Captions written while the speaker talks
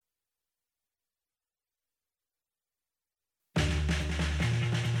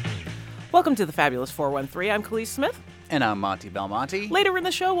Welcome to the Fabulous 413. I'm Khalees Smith. And I'm Monty Belmonte. Later in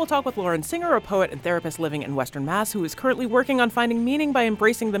the show, we'll talk with Lauren Singer, a poet and therapist living in Western Mass, who is currently working on finding meaning by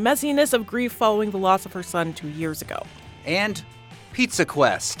embracing the messiness of grief following the loss of her son 2 years ago. And Pizza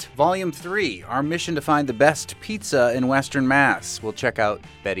Quest, Volume 3, our mission to find the best pizza in Western Mass. We'll check out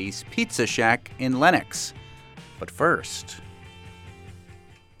Betty's Pizza Shack in Lenox. But first...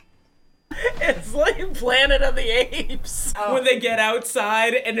 It's like Planet of the Apes when they get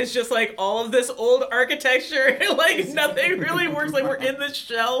outside and it's just like all of this old architecture and like nothing really works. Like we're in this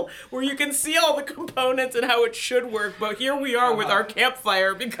shell where you can see all the components and how it should work, but here we are with our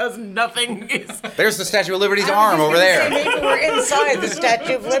campfire because nothing is... There's the Statue of Liberty's arm over there. Maybe we're inside the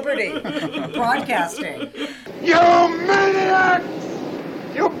Statue of Liberty broadcasting. You maniacs!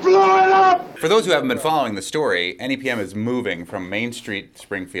 You blew it up! For those who haven't been following the story, NEPM is moving from Main Street,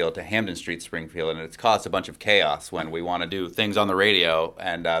 Springfield to Hampden Street, Springfield, and it's caused a bunch of chaos when we want to do things on the radio,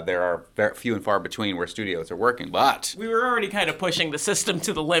 and there are very few and far between where studios are working, but... We were already kind of pushing the system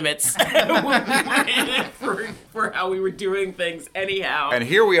to the limits for how we were doing things anyhow. And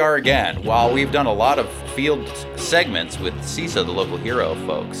here we are again. While we've done a lot of field segments with CISA, the local hero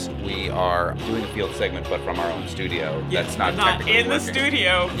folks, we are doing a field segment, but from our own studio. That's not technically in working. The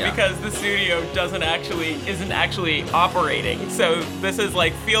studio, because the studio isn't actually operating. So this is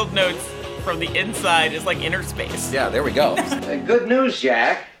like field notes from the inside is like inner space. Yeah, there we go. Good news,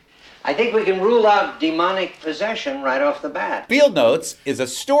 Jack. I think we can rule out demonic possession right off the bat. Field Notes is a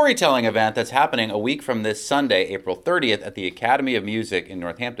storytelling event that's happening a week from this Sunday, April 30th, at the Academy of Music in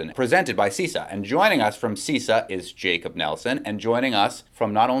Northampton, presented by CISA. And joining us from CISA is Jacob Nelson, and joining us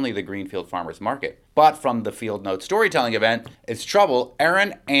from not only the Greenfield Farmers Market, but from the Field Notes storytelling event, is Trouble,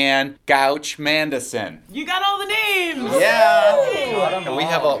 Erin Ann Gouch Mandison. You got all the names! Yeah! And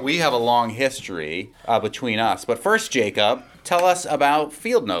we have a long history between us. But first, Jacob, tell us about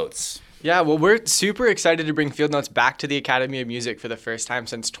Field Notes. Yeah, well, we're super excited to bring Field Notes back to the Academy of Music for the first time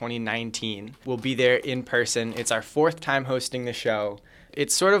since 2019. We'll be there in person. It's our 4th time hosting the show.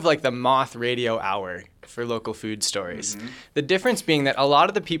 It's sort of like the Moth Radio Hour for local food stories. Mm-hmm. The difference being that a lot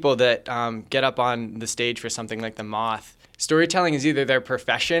of the people that get up on the stage for something like the Moth, storytelling is either their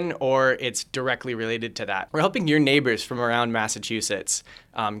profession or it's directly related to that. We're helping your neighbors from around Massachusetts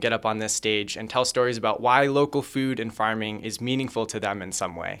get up on this stage and tell stories about why local food and farming is meaningful to them in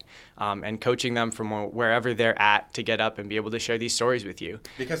some way, and coaching them from wherever they're at to get up and be able to share these stories with you.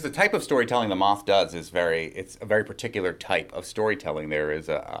 Because the type of storytelling the Moth does is it's a very particular type of storytelling. There is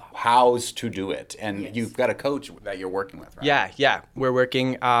a hows to do it, and you've got a coach that you're working with, right? Yeah. We're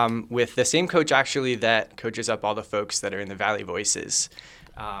working with the same coach, actually, that coaches up all the folks that are in the Valley Voices.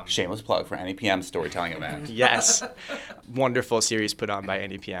 Shameless plug for NEPM's storytelling event. Yes. Wonderful series put on by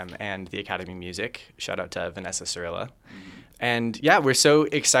NEPM and the Academy of Music. Shout out to Vanessa Cirilla. Mm-hmm. And yeah, we're so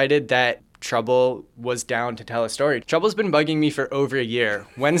excited that Trouble was down to tell a story. Trouble's been bugging me for over a year.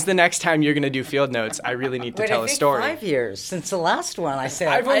 When's the next time you're going to do Field Notes? I really need to tell a story. 5 years since the last one. I said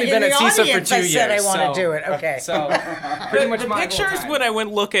I've only been at CISA for 2 years. I said I want to do it. Okay. So pretty much the my pictures whole time. when I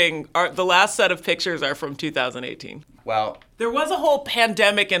went looking, the last set of pictures are from 2018. Well, there was a whole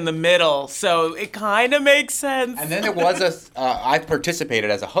pandemic in the middle, so it kind of makes sense. and then there was I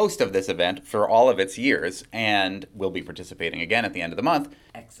participated as a host of this event for all of its years, and will be participating again at the end of the month.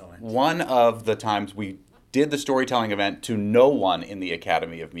 Excellent. One of the times we did the storytelling event to no one in the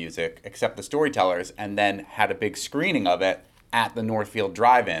Academy of Music except the storytellers, and then had a big screening of it at the Northfield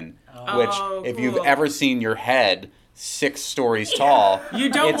Drive-In, which, if you've ever seen your head 6 stories tall, You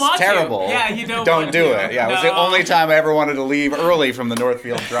don't it's want to. terrible. Yeah, you don't Don't want do to. it. Yeah, it was the No. only time I ever wanted to leave early from the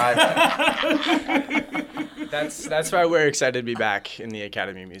Northfield Drive-In. That's why we're excited to be back in the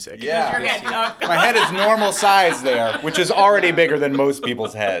Academy of Music. Yeah. Your head up. My head is normal size there, which is already bigger than most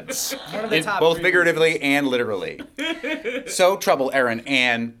people's heads. One of the top Both 3 figuratively and literally. So, Trouble, Erin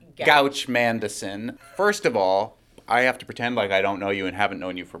Ann Gouch Mandison. First of all, I have to pretend like I don't know you and haven't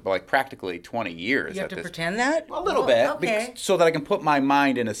known you for like practically 20 years. You have to pretend that? A little bit, Okay. so that I can put my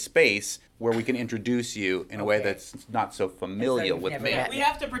mind in a space where we can introduce you in a way Okay. that's not so familiar you've with never me. met We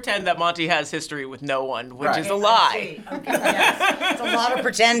have to pretend that Monty has history with no one, which Right. is a lie. Okay, yes. It's a lot of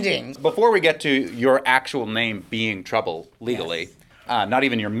pretending. Before we get to your actual name being Trouble legally, not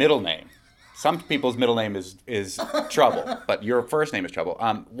even your middle name. Some people's middle name is Trouble, but your first name is Trouble.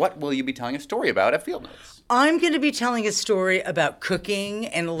 What will you be telling a story about at Field Notes? I'm going to be telling a story about cooking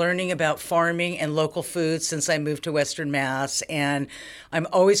and learning about farming and local food since I moved to Western Mass. And I'm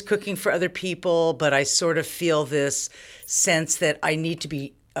always cooking for other people, but I sort of feel this sense that I need to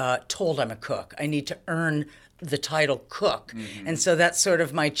be told I'm a cook. I need to earn the title cook. And so that's sort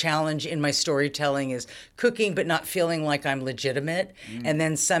of my challenge in my storytelling is cooking but not feeling like I'm legitimate. And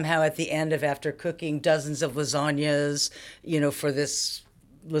then somehow at the end of after cooking dozens of lasagnas, for this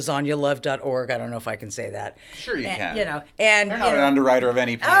lasagnalove.org. I don't know if I can say that. Sure you can. And You're not an underwriter of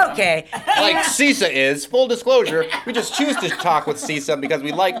any plan. Okay. Like CISA is. Full disclosure, we just choose to talk with CISA because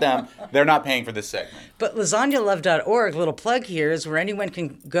we like them. They're not paying for this segment. But lasagnalove.org, little plug here, is where anyone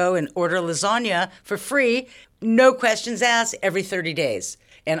can go and order lasagna for free, no questions asked, every 30 days.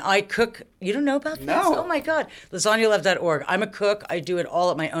 And I cook. You don't know about this? No. Oh, my God. Lasagnalove.org. I'm a cook. I do it all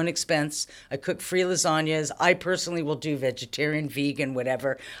at my own expense. I cook free lasagnas. I personally will do vegetarian, vegan,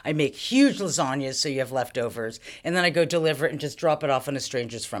 whatever. I make huge lasagnas so you have leftovers. And then I go deliver it and just drop it off on a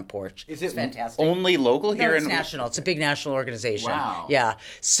stranger's front porch. Is it It's fantastic. only local here? No, it's national. It's a big national organization. Wow. Yeah.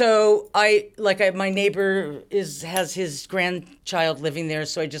 So my neighbor has his grandchild living there,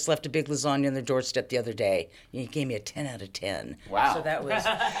 so I just left a big lasagna on their doorstep the other day. He gave me a 10 out of 10. Wow. So that was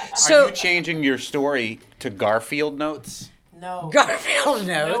Are you changing your story to Garfield notes? No. Garfield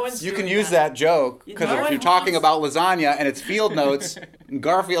notes. one's You can doing use that joke because No if one you're talking wants- about lasagna and it's field notes, and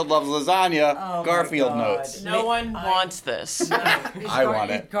Garfield loves lasagna, my Garfield God. notes. No one wants this. I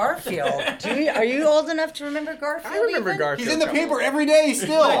want it. Garfield. Are you old enough to remember Garfield? I remember even? Garfield. He's in the paper every day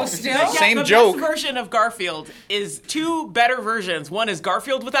still. still? Same the joke. best version of Garfield is two better versions. One is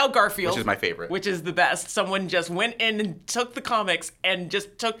Garfield without Garfield. Which is my favorite. Which is the best. Someone just went in and took the comics and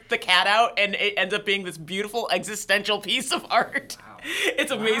just took the cat out, and it ends up being this beautiful existential piece of art.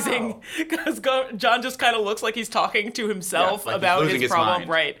 It's amazing because John just kind of looks like he's talking to himself like he's about losing his his problem. mind.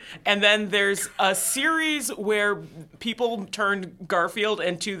 Right. And then there's a series where people turned Garfield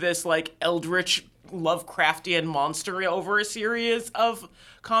into this like eldritch Lovecraftian monster over a series of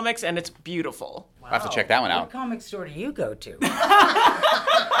comics, and it's beautiful. I'll have to check that one What out. comic store do you go to?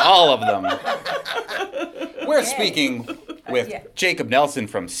 All of them. We're speaking with Jacob Nelson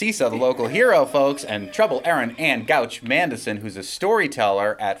from CISA, the local hero, folks, and Trouble Aaron Ann Gouch Mandison, who's a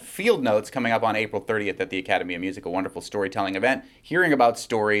storyteller at Field Notes, coming up on April 30th at the Academy of Music, a wonderful storytelling event, hearing about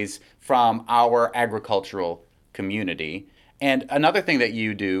stories from our agricultural community. And another thing that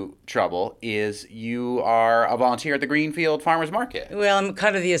you do, Trouble, is you are a volunteer at the Greenfield Farmers Market. Well, I'm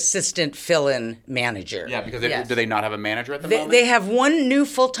kind of the assistant fill-in manager. Yeah, because Yes. do they not have a manager at the moment? They have one new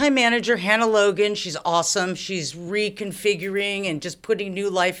full-time manager, Hannah Logan. She's awesome. She's reconfiguring and just putting new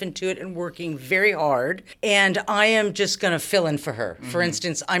life into it and working very hard. And I am just going to fill in for her. For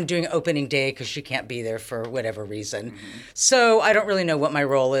instance, I'm doing opening day because she can't be there for whatever reason. So I don't really know what my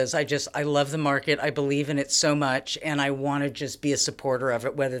role is. I love the market. I believe in it so much, and I want to just be a supporter of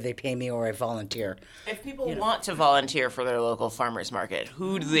it, whether they pay me or I volunteer. If people want to volunteer for their local farmers market,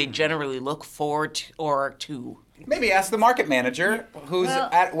 who do they generally look forward to or to? Maybe ask the market manager who's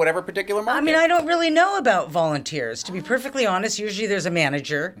at whatever particular market. I mean, I don't really know about volunteers. To be perfectly honest, usually there's a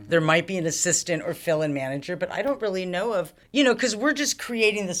manager. There might be an assistant or fill-in manager, but I don't really know of, because we're just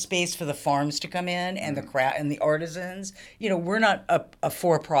creating the space for the farms to come in and the craft and the artisans. We're not a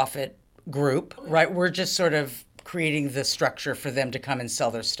for-profit group, right? We're just sort of creating the structure for them to come and sell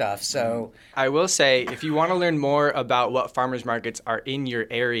their stuff. So I will say, if you want to learn more about what farmers markets are in your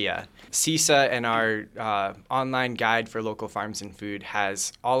area, CISA and our online guide for local farms and food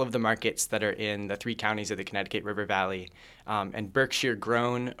has all of the markets that are in the 3 counties of the Connecticut River Valley, and Berkshire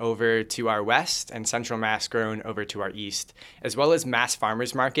grown over to our west and Central Mass grown over to our east, as well as Mass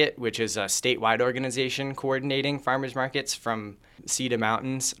Farmers Market, which is a statewide organization coordinating farmers markets from sea to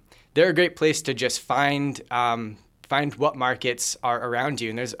mountains. They're a great place to just find what markets are around you.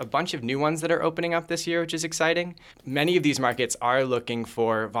 And there's a bunch of new ones that are opening up this year, which is exciting. Many of these markets are looking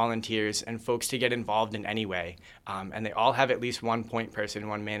for volunteers and folks to get involved in any way. And they all have at least one point person,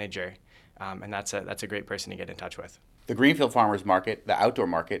 one manager. And that's a great person to get in touch with. The Greenfield Farmers Market, the outdoor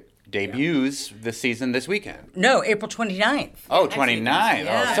market, debuts this season this weekend. no, April 29th. Oh, 29.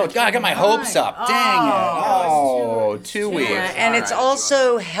 Yeah, Oh, so God, I got my hopes up. Dang it. Oh, 2 weeks. Yeah, and it's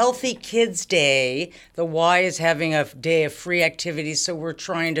also Healthy Kids Day. The Y is having a day of free activities, so we're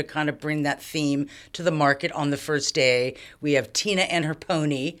trying to kind of bring that theme to the market on the first day. We have Tina and her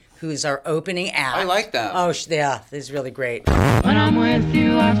pony, who's our opening act. I like them. Oh, yeah, this is really great. When I'm with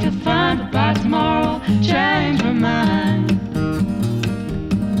you, I feel fine, but by tomorrow, change my mind.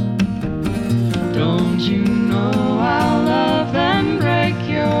 Don't you know I'll love and break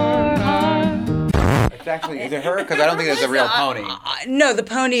your heart? It's actually, is it her? Because I don't think there's a real pony. No, the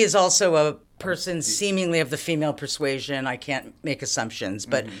pony is also person seemingly of the female persuasion. I can't make assumptions,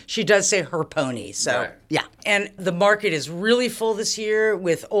 but she does say her pony. So, Right. yeah. And the market is really full this year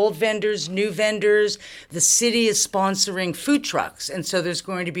with old vendors, new vendors. The city is sponsoring food trucks. And so there's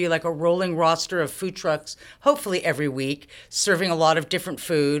going to be like a rolling roster of food trucks, hopefully every week, serving a lot of different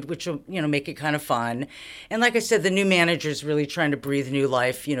food, which will, make it kind of fun. And like I said, the new manager's really trying to breathe new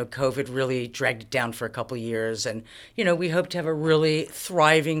life. COVID really dragged it down for a couple of years. And, we hope to have a really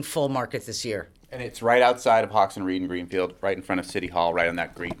thriving full market this year. And it's right outside of Hawks and Reed and Greenfield, right in front of City Hall, right on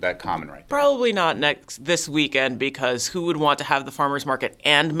that common right there. Probably not this weekend, because who would want to have the farmers market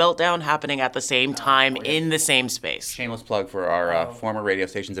and Meltdown happening at the same time in the same space? Shameless plug for our former radio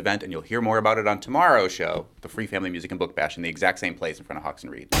station's event, and you'll hear more about it on tomorrow's show, the Free Family Music and Book Bash, in the exact same place in front of Hawks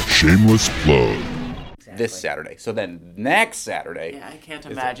and Reed. Shameless plug. This Saturday. So then next Saturday. Yeah, I can't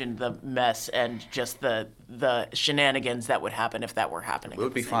imagine the mess and just the shenanigans that would happen if that were happening. It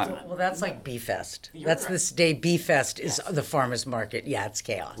would be fun. Well, that's like Bee-Fest. That's right. This day. Bee-Fest is the farmer's market. Yeah, it's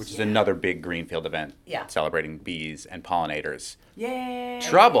chaos. Which is another big Greenfield event. Yeah. Celebrating bees and pollinators. Yay!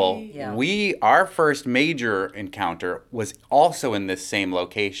 Trouble. Yeah. Our first major encounter was also in this same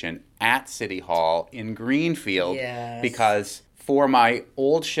location at City Hall in Greenfield. Yes. Because for my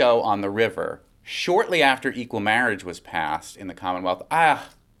old show on the river, shortly after equal marriage was passed in the Commonwealth, I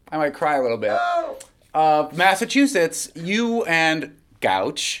might cry a little bit. Massachusetts, you and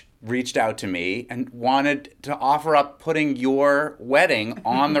Gouch reached out to me and wanted to offer up putting your wedding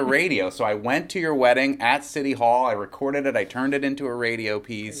on the radio. So I went to your wedding at City Hall. I recorded it. I turned it into a radio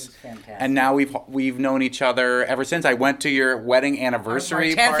piece. It was fantastic. And now we've known each other ever since. I went to your wedding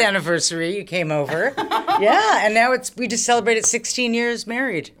anniversary. Our 10th anniversary, you came over. Yeah, and now we just celebrated 16 years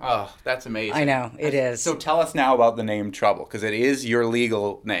married. Oh, that's amazing. I know, it is. So tell us now about the name Trouble, because it is your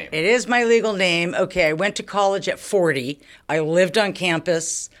legal name. It is my legal name. Okay, I went to college at 40. I lived on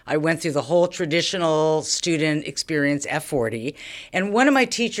campus. I went through the whole traditional student experience at 40. And one of my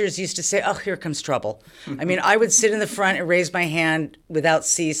teachers used to say, oh, here comes trouble. I mean, I would sit in the front and raise my hand without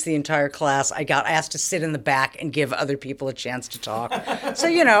cease the entire class. I got asked to sit in the back and give other people a chance to talk. So,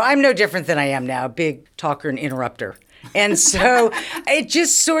 I'm no different than I am now, big talker and interrupter. And so it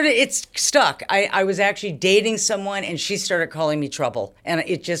just it's stuck. I was actually dating someone and she started calling me Trouble. And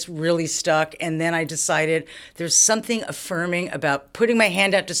it just really stuck. And then I decided there's something affirming about putting my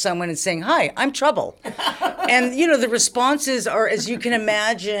hand out to someone and saying, hi, I'm Trouble. And, the responses are, as you can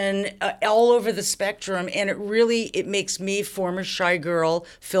imagine, all over the spectrum. And it makes me, former shy girl,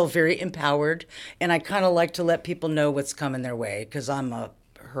 feel very empowered. And I kind of like to let people know what's coming their way, because I'm a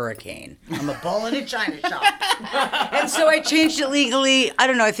hurricane. I'm a bull in a china shop. And so I changed it legally, I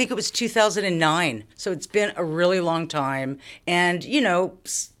don't know, I think it was 2009. So it's been a really long time. And,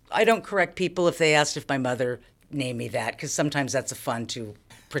 I don't correct people if they asked if my mother named me that, because sometimes that's fun to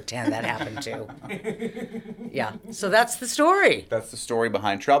pretend that happened too. Yeah, so that's the story. That's the story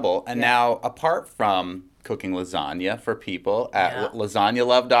behind Trouble. And now, apart from cooking lasagna for people at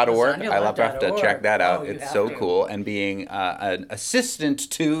lasagnalove.org. I love to have to check that out. It's so cool. And being an assistant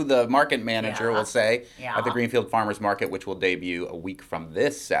to the market manager, we'll say, at the Greenfield Farmers Market, which will debut a week from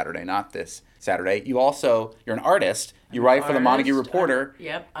this Saturday, not this Saturday. You're an artist. You write for the Montague Reporter.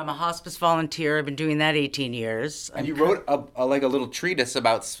 Yep, I'm a hospice volunteer. I've been doing that 18 years. And you wrote a little treatise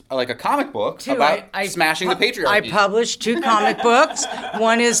about, like a comic book, about smashing the patriarchy. I published 2 comic books.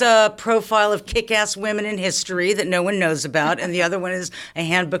 One is a profile of kick-ass women in history that no one knows about, and the other one is a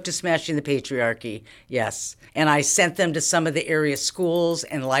handbook to smashing the patriarchy. Yes. And I sent them to some of the area schools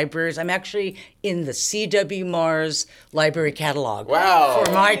and libraries. I'm actually in the C.W. Mars library catalog. Wow.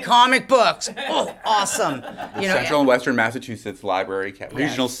 For my comic books. Oh, awesome. Central and Western Massachusetts Library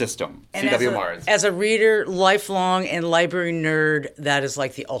Regional System, C.W. Mars. As a reader, lifelong, and library nerd, that is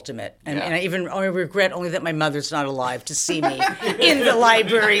like the ultimate. And I regret only that my mother's not alive to see me in the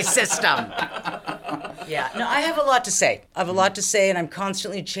library system. Yeah, no, I have a lot to say. I have a lot to say, and I'm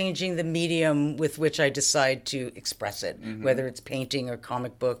constantly changing the medium with which I decide to express it, whether it's painting or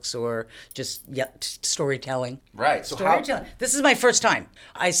comic books or just storytelling. Right. So storytelling. This is my first time.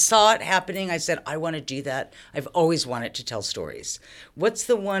 I saw it happening. I said, I want to do that. I've always wanted to tell stories. What's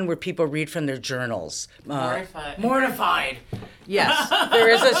the one where people read from their journals? Mortified. Yes. There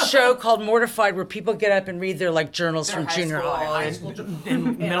is a show called Mortified where people get up and read their journals from junior high.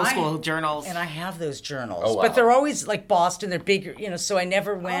 And middle school journals. And I have those journals. journals. Oh, wow. But they're always like Boston, they're bigger, so I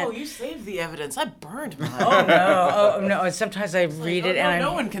never went. Oh, you saved the evidence. I burned mine. Oh, no. Sometimes I read it and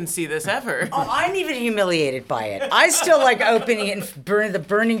no one can see this ever. Oh, I'm even humiliated by it. I still like opening it and the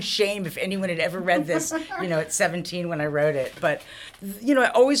burning shame if anyone had ever read this, at 17 when I wrote it. But,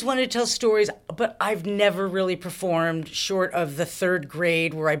 I always wanted to tell stories, but I've never really performed short of the 3rd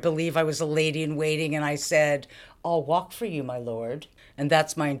grade where I believe I was a lady in waiting and I said, "I'll walk for you, my lord." And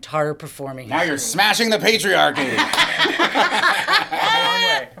that's my entire performing Now you're history. smashing the patriarchy.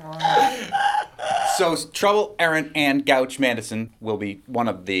 So Trouble, Aaron, and Gouch Madison will be one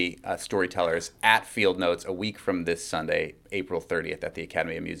of the storytellers at Field Notes a week from this Sunday, April 30th at the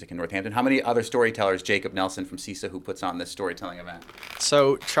Academy of Music in Northampton. How many other storytellers, Jacob Nelson from CISA, who puts on this storytelling event?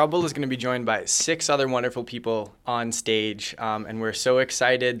 So Trouble is going to be joined by 6 other wonderful people on stage, and we're so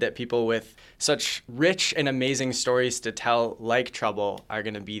excited that people with such rich and amazing stories to tell, like Trouble, are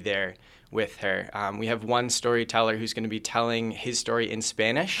going to be there with her. We have one storyteller who's going to be telling his story in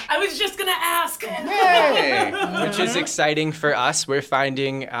Spanish. I was just going to ask. Hey! Which is exciting for us. We're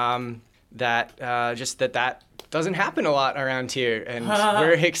finding that doesn't happen a lot around here, and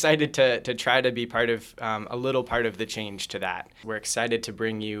we're excited to try to be part of a little part of the change to that. We're excited to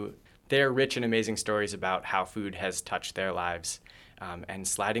bring you their rich and amazing stories about how food has touched their lives. And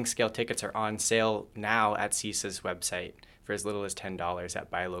sliding scale tickets are on sale now at CISA's website for as little as $10 at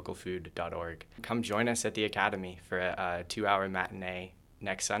buylocalfood.org. Come join us at the Academy for a 2-hour matinee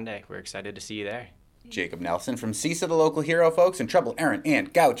next Sunday. We're excited to see you there. Jacob Nelson from CISA, the local hero, folks, and Trouble, Aaron,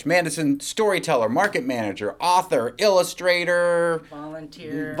 and Gouch Madison, storyteller, market manager, author, illustrator,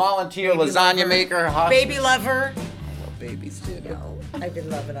 Volunteer, lasagna lover, maker, baby lover. Babies too. No, I've been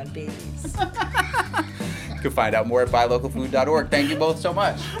loving on babies. You can find out more at buylocalfood.org. Thank you both so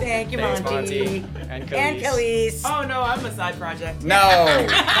much. Thank you, Thanks, Monty. Monty. And Khalees. Oh, no, I'm a side project. No,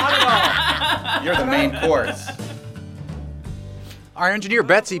 not at all. You're the main course. Our engineer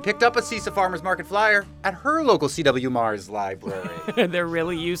Betsy picked up a CISA Farmers Market flyer at her local CW Mars library. They're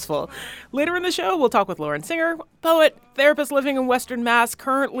really useful. Later in the show, we'll talk with Lauren Singer, poet, therapist living in Western Mass,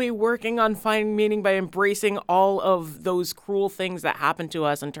 currently working on finding meaning by embracing all of those cruel things that happen to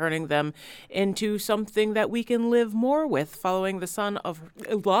us and turning them into something that we can live more with, following the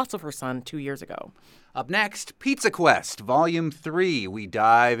loss of her son 2 years ago. Up next, Pizza Quest, Volume 3. We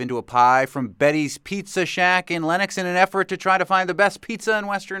dive into a pie from Betty's Pizza Shack in Lenox in an effort to try to find the best pizza in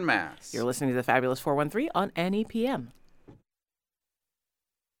Western Mass. You're listening to the Fabulous 413 on NEPM.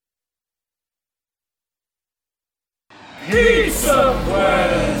 Pizza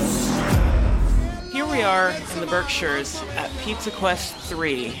Quest! Here we are in the Berkshires at Pizza Quest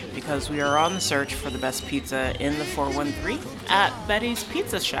 3 because we are on the search for the best pizza in the 413 at Betty's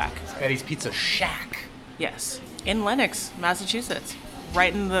Pizza Shack. Betty's Pizza Shack. Yes, in Lenox, Massachusetts,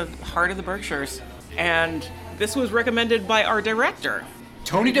 right in the heart of the Berkshires. And this was recommended by our director,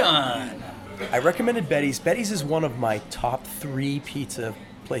 Tony Dunn. I recommended Betty's. Betty's is one of my top 3 pizza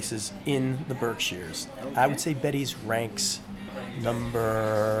places in the Berkshires. Okay. I would say Betty's ranks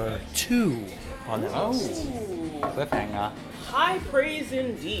number 2 on that list. Cliffhanger. High praise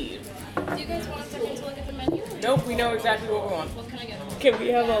indeed. Do you guys want a second to look at the menu? Nope, we know exactly what we want. What can I get? Okay, we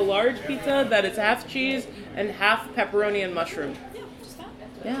have a large pizza that is half cheese and half pepperoni and mushroom. Yeah, just that.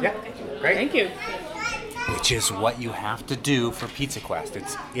 Yeah. Great. Thank you. Which is what you have to do for Pizza Quest.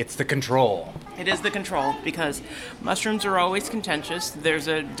 It's the control. It is the control because mushrooms are always contentious. There's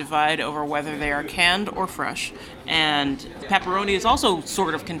a divide over whether they are canned or fresh. And pepperoni is also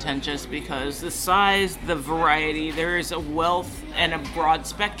sort of contentious because the size, the variety, there is a wealth and a broad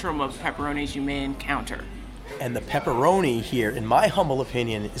spectrum of pepperonis you may encounter. And the pepperoni here, in my humble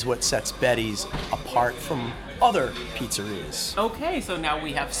opinion, is what sets Betty's apart from other pizzerias. Okay, so now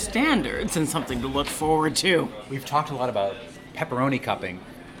we have standards and something to look forward to. We've talked a lot about pepperoni cupping.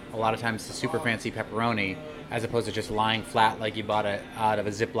 A lot of times the super fancy pepperoni, as opposed to just lying flat like you bought it out of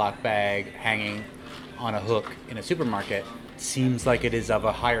a Ziploc bag hanging on a hook in a supermarket, seems like it is of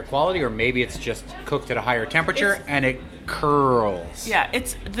a higher quality, or maybe it's just cooked at a higher temperature and it curls. Yeah,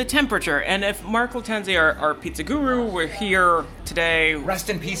 it's the temperature. And if Mark Latenzi, our pizza guru, were here today... Rest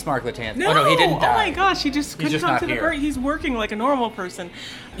in peace, Mark Latenzi. No! Oh, no, he didn't die. Oh my gosh, he just couldn't just come not to the here. break. He's working like a normal person.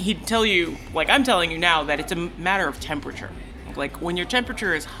 He'd tell you, like I'm telling you now, that it's a matter of temperature. Like when your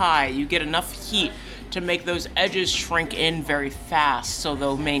temperature is high, you get enough heat to make those edges shrink in very fast so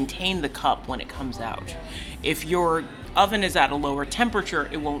they'll maintain the cup when it comes out. If your oven is at a lower temperature,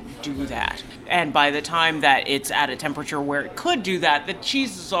 it won't do that. And by the time that it's at a temperature where it could do that, the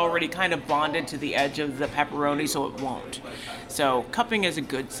cheese is already kind of bonded to the edge of the pepperoni, so it won't. So cupping is a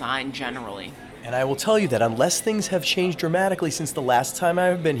good sign generally. And I will tell you that unless things have changed dramatically since the last time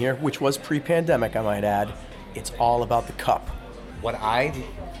I've been here, which was pre-pandemic, I might add, it's all about the cup. What I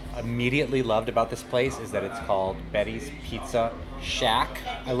immediately loved about this place is that it's called Betty's Pizza Shack.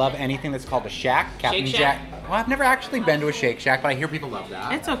 I love anything that's called a shack. Captain Shake Jack. Shack? Well, I've never actually been to a Shake Shack, but I hear people love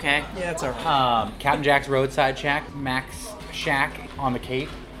that. It's okay. Yeah, it's all right. Captain Jack's Roadside Shack, Mac's Shack on the Cape.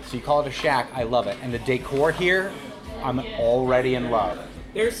 So you call it a shack, I love it. And the decor here, I'm already in love.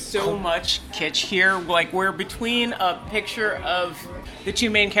 There's so much kitsch here. Like, we're between a picture of the two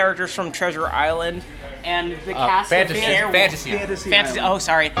main characters from Treasure Island and the cast Fantasy. of Airwolf. Fantasy. Oh,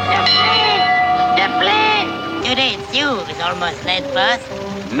 sorry. The plane! Today it's you who's almost late, boss.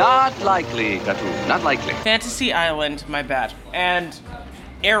 Not likely, Gatu. Not likely. Fantasy Island, my bad. And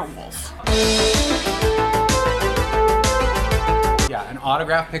Airwolf. Yeah, an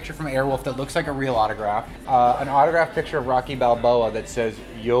autograph picture from Airwolf that looks like a real autograph. An autograph picture of Rocky Balboa that says,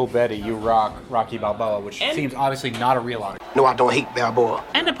 "Yo, Betty, you rock, Rocky Balboa," which seems obviously not a real autograph. No, I don't hate Balboa.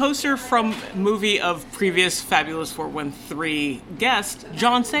 And a poster from movie of previous Fabulous 413 guest,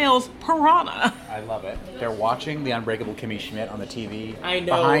 John Sayles' Piranha. I love it. They're watching the Unbreakable Kimmy Schmidt on the TV I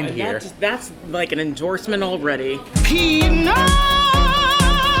know, behind and here. that's like an endorsement already.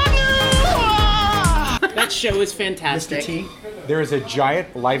 That show is fantastic. Mr. T. There is a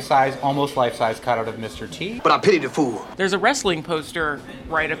giant life-size, almost life-size cutout of Mr. T. But I pity the fool. There's a wrestling poster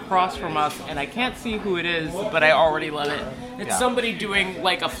right across from us, and I can't see who it is, but I already love it. It's somebody doing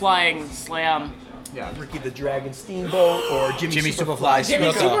like a flying slam. Yeah. Ricky the Dragon Steamboat or Jimmy Superfly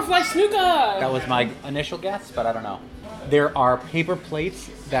Jimmy Superfly Snuka! That was my initial guess, but I don't know. There are paper plates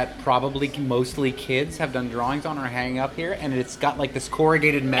that probably mostly kids have done drawings on or hanging up here, and it's got like this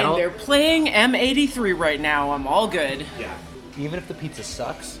corrugated metal. And they're playing M83 right now. I'm all good. Yeah. Even if the pizza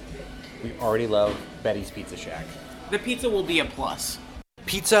sucks, we already love Betty's Pizza Shack. The pizza will be a plus.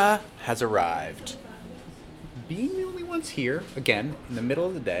 Pizza has arrived. Being the only ones here, again, in the middle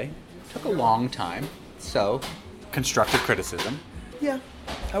of the day, took a long time, so constructive criticism. Yeah,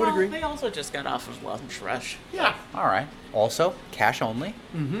 I would agree. They also just got off of lunch rush. Yeah. All right. Also, cash only.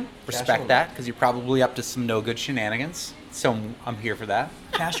 Mm-hmm. Respect that, because you're probably up to some no good shenanigans. So I'm here for that.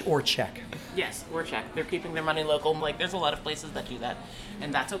 Cash or check? Yes, or check. They're keeping their money local. Like, there's a lot of places that do that,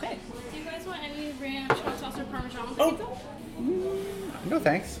 and that's okay. Do you guys want any ranch, hot sauce, or Parmesan with the pizza? No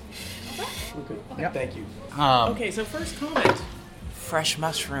thanks. Okay. Yep. Thank you. Okay, so first comment. Fresh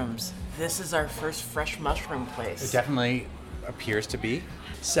mushrooms. This is our first fresh mushroom place. It definitely appears to be.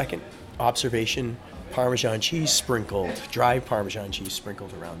 Second observation, Parmesan cheese sprinkled, dry Parmesan cheese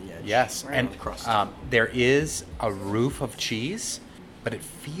sprinkled around the edge. Yes, Right and on the crust. there is a roof of cheese, but it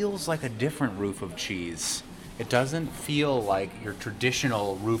feels like a different roof of cheese. It doesn't feel like your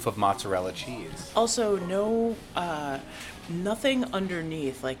traditional roof of mozzarella cheese. Also, no, nothing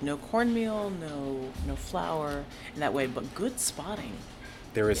underneath. Like no cornmeal, no flour, in that way. But good spotting.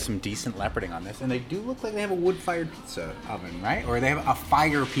 There is some decent leoparding on this, and they do look like they have a wood-fired pizza oven, right? Or they have a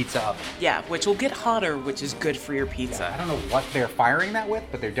fire pizza oven. Yeah, which will get hotter, which is good for your pizza. I don't know what they're firing that with,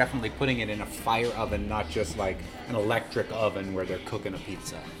 but they're definitely putting it in a fire oven, not just like an electric oven where they're cooking a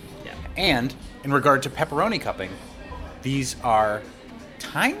pizza. Yeah. And in regard to pepperoni cupping, these are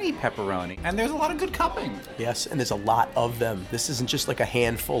tiny pepperoni, and there's a lot of good cupping. Yes, and there's a lot of them. This isn't just like a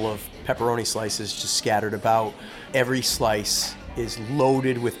handful of pepperoni slices just scattered about. Every slice is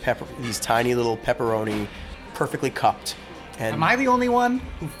loaded with these tiny little pepperoni, perfectly cupped. And Am I the only one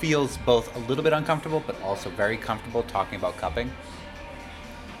who feels both a little bit uncomfortable but also very comfortable talking about cupping?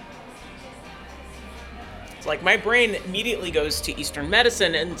 It's like my brain immediately goes to Eastern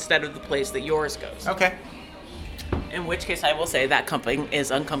medicine instead of the place that yours goes. Okay. In which case, I will say that cupping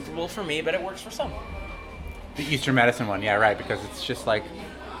is uncomfortable for me, but it works for some. The Eastern medicine one, yeah, right, because it's just like,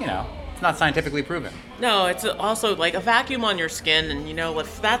 you know, it's not scientifically proven. No, it's also like a vacuum on your skin, and you know,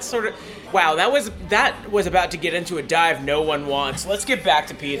 if that's sort of wow, that was about to get into a dive no one wants. Let's get back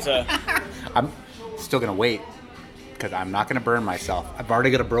to pizza. I'm still gonna wait because I'm not gonna burn myself. I've already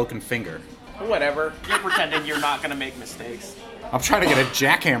got a broken finger. Whatever. You're pretending you're not gonna make mistakes. I'm trying to get a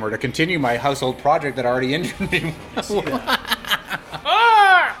jackhammer to continue my household project that already injured me.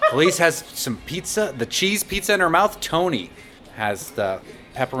 Elise has some pizza, the cheese pizza in her mouth. Tony has the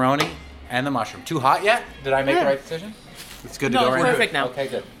pepperoni and the mushroom. Too hot yet? Did I make the right decision? It's good to No, go it's right perfect now. Okay,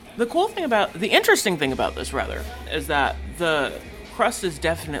 good. The interesting thing about this, rather, is that the crust is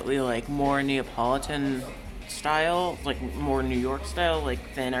definitely like more Neapolitan style, like more New York style,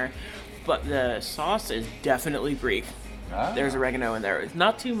 like thinner. But the sauce is definitely Greek. Ah. There's oregano in there. It's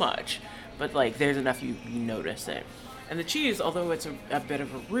not too much, but like there's enough you notice it. And the cheese, although it's a bit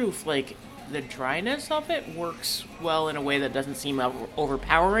of a roof, like the dryness of it works well in a way that doesn't seem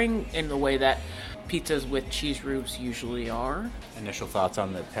overpowering in the way that pizzas with cheese roofs usually are. Initial thoughts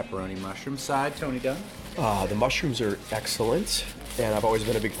on the pepperoni mushroom side, Tony Dunn? The mushrooms are excellent, and I've always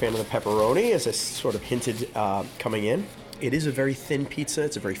been a big fan of the pepperoni, as I sort of hinted coming in. It is a very thin pizza.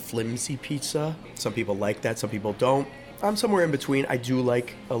 It's a very flimsy pizza. Some people like that, some people don't. I'm somewhere in between. I do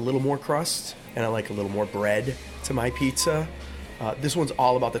like a little more crust, and I like a little more bread to my pizza. This one's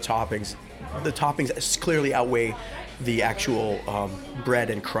all about the toppings. The toppings clearly outweigh the actual bread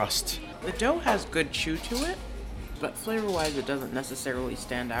and crust. The dough has good chew to it, but flavor-wise it doesn't necessarily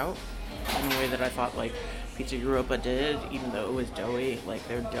stand out in a way that I thought like Pizza Europa did, even though it was doughy. Like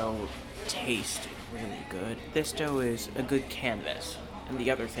their dough tastes really good. This dough is a good canvas, and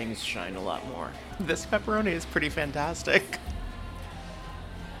the other things shine a lot more. This pepperoni is pretty fantastic.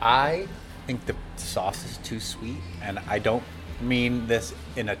 I think the sauce is too sweet, and I don't mean this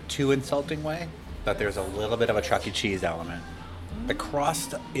in a too insulting way, but there's a little bit of a Chuck E. Cheese element. The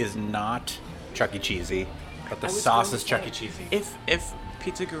crust is not Chuck E. Cheesy, but the sauce is Chuck E. Cheesy. If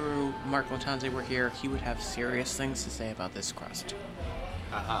pizza guru Mark Latanze were here, he would have serious things to say about this crust.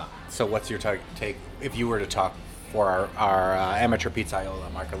 So what's your take if you were to talk for our amateur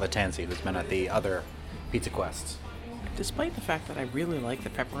pizzaiola, Mark Latanze, who's been at the other Pizza Quests? Despite the fact that I really like the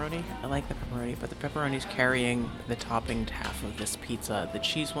pepperoni, but the pepperoni's carrying the topping half of this pizza. The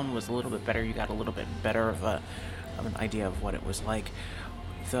cheese one was a little bit better. You got a little bit better of an idea of what it was like.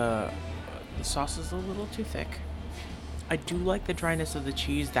 The sauce is a little too thick. I do like the dryness of the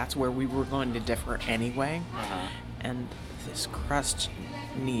cheese. That's where we were going to differ anyway. And this crust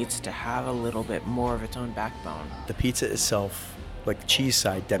needs to have a little bit more of its own backbone. The pizza itself, like the cheese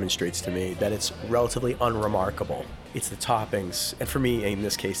side, demonstrates to me that it's relatively unremarkable. It's the toppings, and for me, in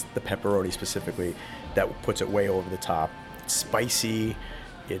this case, the pepperoni specifically, that puts it way over the top. It's spicy,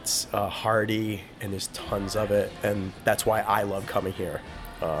 it's hearty, and there's tons of it, and that's why I love coming here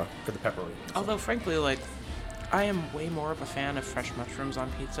for the pepperoni. Although, frankly, like, I am way more of a fan of fresh mushrooms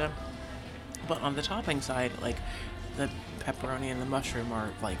on pizza, but on the topping side, like, the pepperoni and the mushroom are,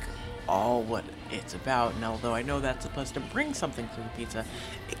 like, all what it's about. And although I know that's supposed to bring something to the pizza,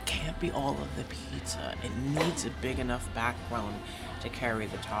 it can't be all of the pizza. It needs a big enough backbone to carry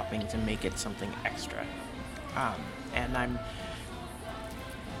the topping to make it something extra. And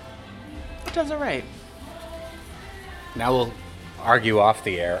it does it right. Now we'll argue off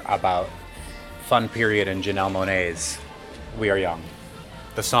the air about Fun Period and Janelle Monáe's We Are Young,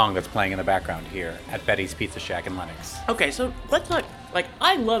 the song that's playing in the background here at Betty's Pizza Shack in Lenox. Okay, so let's not, like,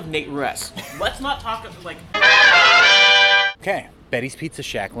 I love Nate Ruess. Let's not talk, like... Okay, Betty's Pizza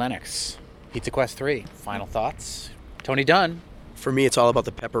Shack, Lenox. Pizza Quest 3, final thoughts? Tony Dunn. For me, it's all about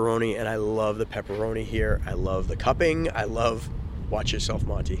the pepperoni, and I love the pepperoni here. I love the cupping. I love... Watch yourself,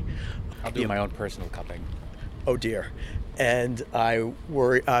 Monty. I'll do my own personal cupping. Oh, dear. And I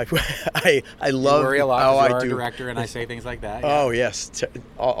worry... I love... You worry a lot how as I you're do. a director, and I say things like that. Yeah. Oh, yes.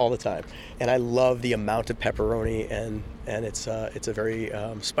 All the time. And I love the amount of pepperoni, and it's a very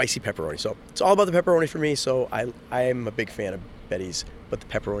spicy pepperoni. So it's all about the pepperoni for me. So I am a big fan of Betty's, but the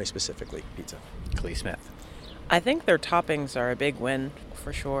pepperoni specifically, pizza. Clee Smith. I think their toppings are a big win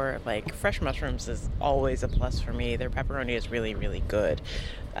for sure. Like, fresh mushrooms is always a plus for me. Their pepperoni is really, really good.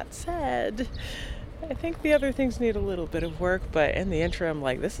 That said, I think the other things need a little bit of work, but in the interim,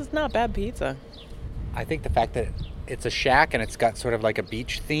 like, this is not bad pizza. I think the fact that it's a shack and it's got sort of like a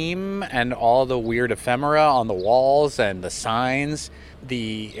beach theme and all the weird ephemera on the walls and the signs,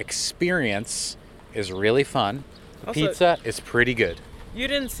 the experience is really fun. The Also, pizza is pretty good. You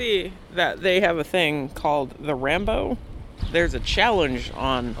didn't see that they have a thing called the Rambo? There's a challenge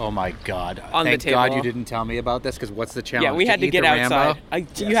on... Oh my God. On Thank the table. God you didn't tell me about this, because what's the challenge? Yeah, we had to eat get the outside.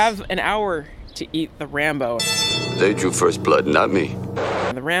 Rambo? You have an hour to eat the Rambo. They drew first blood, not me.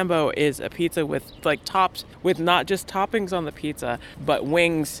 The Rambo is a pizza with, like, tops, with not just toppings on the pizza, but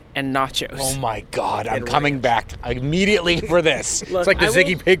wings and nachos. Oh my God, I'm coming back immediately for this. Look, it's like the I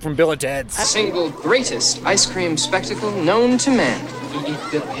Ziggy Pig from Bill and Ted's. Single greatest ice cream spectacle known to man.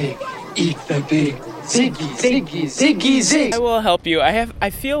 Eat the pig. Eat the pig. Ziggy, Ziggy, Ziggy, Zig. I will help you. I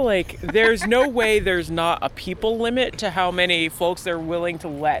feel like there's no way there's not a people limit to how many folks they're willing to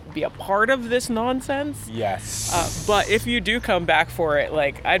let be a part of this nonsense. Yes. But if you do come back for it,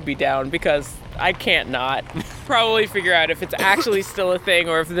 like, I'd be down, because I can't not. Probably figure out if it's actually still a thing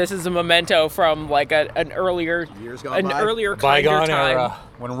or if this is a memento from, like, an earlier earlier bygone time. era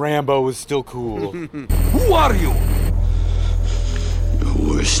when Rambo was still cool. Who are you?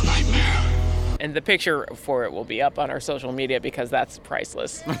 Your worst nightmare. And the picture for it will be up on our social media because that's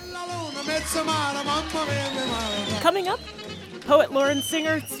priceless. Coming up, poet Lauren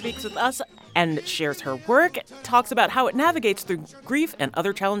Singer speaks with us and shares her work, talks about how it navigates through grief and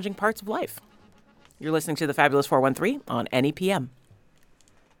other challenging parts of life. You're listening to The Fabulous 413 on NEPM.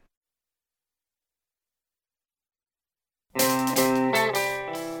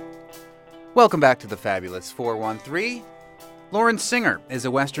 Welcome back to The Fabulous 413. Lauren Singer is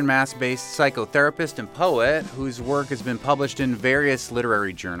a Western Mass-based psychotherapist and poet whose work has been published in various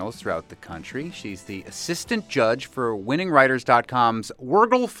literary journals throughout the country. She's the assistant judge for WinningWriters.com's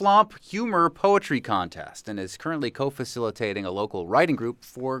Wordle Flomp Humor Poetry Contest and is currently co-facilitating a local writing group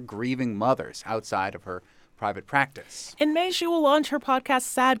for grieving mothers outside of her private practice. In May, she will launch her podcast,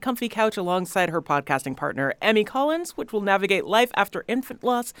 Sad Comfy Couch, alongside her podcasting partner, Emmy Collins, which will navigate life after infant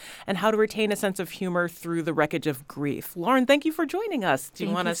loss and how to retain a sense of humor through the wreckage of grief. Lauren, thank you for joining us. Do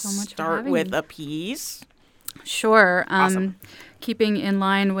you want to start with a piece? Sure. Awesome. Keeping in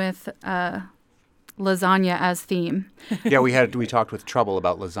line with lasagna as theme. Yeah, we talked with Trouble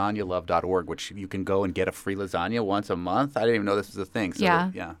about lasagnalove.org, which you can go and get a free lasagna once a month. I didn't even know this was a thing. So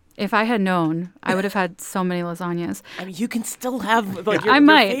yeah. If I had known, I would have had so many lasagnas. I mean, you can still have, like, I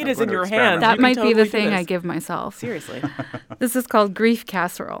might. Your fate is in your hands. That might totally be the thing I give myself. Seriously. This is called Grief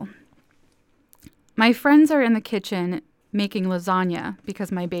Casserole. My friends are in the kitchen making lasagna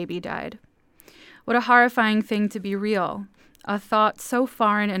because my baby died. What a horrifying thing to be real. A thought so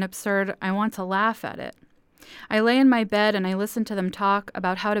foreign and absurd, I want to laugh at it. I lay in my bed and I listen to them talk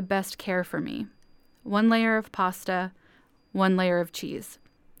about how to best care for me. 1 layer of pasta, 1 layer of cheese.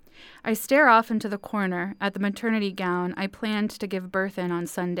 I stare off into the corner at the maternity gown I planned to give birth in on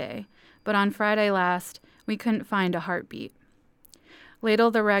Sunday, but on Friday last, we couldn't find a heartbeat.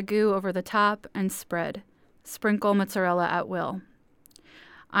 Ladle the ragu over the top and spread. Sprinkle mozzarella at will.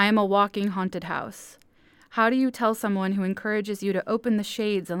 I am a walking haunted house. How do you tell someone who encourages you to open the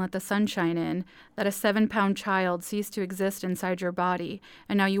shades and let the sunshine in that a 7-pound child ceased to exist inside your body,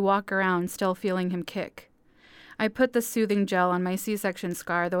 and now you walk around still feeling him kick? I put the soothing gel on my C-section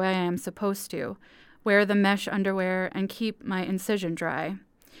scar the way I am supposed to, wear the mesh underwear, and keep my incision dry.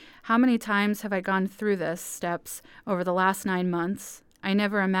 How many times have I gone through this steps over the last 9 months? I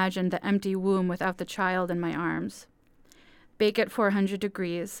never imagined the empty womb without the child in my arms. Bake at 400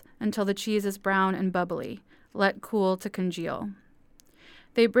 degrees until the cheese is brown and bubbly. Let cool to congeal.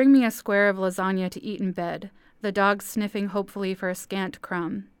 They bring me a square of lasagna to eat in bed, the dog sniffing hopefully for a scant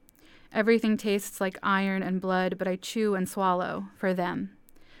crumb. Everything tastes like iron and blood, but I chew and swallow for them.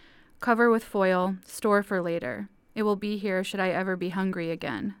 Cover with foil, store for later. It will be here should I ever be hungry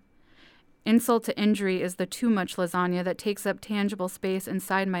again. Insult to injury is the too much lasagna that takes up tangible space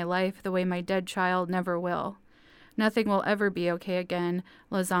inside my life the way my dead child never will. Nothing will ever be okay again,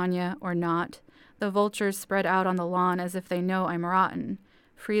 lasagna or not. The vultures spread out on the lawn as if they know I'm rotten.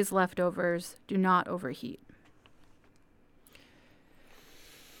 Freeze leftovers. Do not overheat.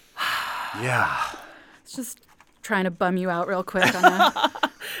 Yeah. It's just trying to bum you out real quick on a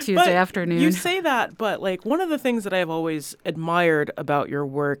Tuesday afternoon. You say that, but like one of the things that I've always admired about your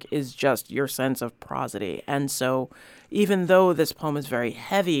work is just your sense of prosody. And so even though this poem is very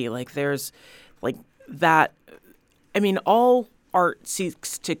heavy, like there's like that, I mean, all art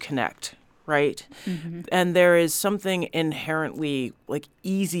seeks to connect, right? Mm-hmm. And there is something inherently like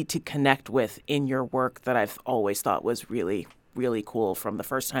easy to connect with in your work that I've always thought was really, really cool from the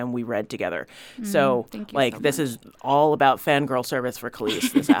first time we read together. So, like, this is all about fangirl service for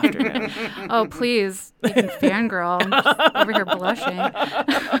Khalees this afternoon. Oh, please. You can fangirl. I'm just over here blushing.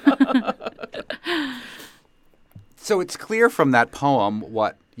 So it's clear from that poem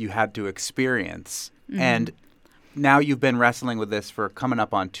what you had to experience. Mm-hmm. And now you've been wrestling with this for coming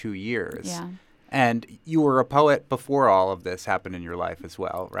up on 2 years. Yeah. And you were a poet before all of this happened in your life as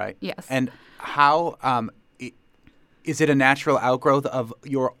well, right? Yes. And how is it a natural outgrowth of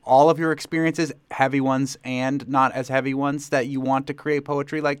all of your experiences, heavy ones and not as heavy ones, that you want to create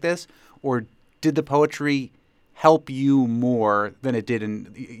poetry like this? Or did the poetry help you more than it did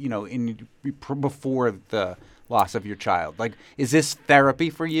before the loss of your child? Like, is this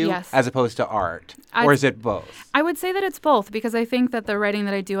therapy for you as opposed to art? Or is it both? I would say that it's both, because I think that the writing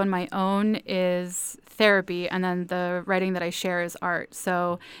that I do on my own is therapy, and then the writing that I share is art.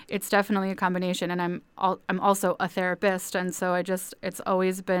 So it's definitely a combination, and I'm also a therapist, and so it's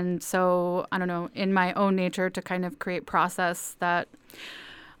always been so, I don't know, in my own nature to kind of create process that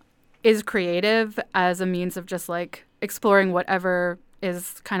is creative as a means of just like exploring whatever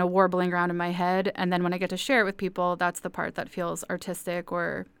is kind of warbling around in my head. And then when I get to share it with people, that's the part that feels artistic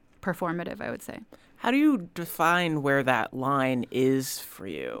or performative, I would say. How do you define where that line is for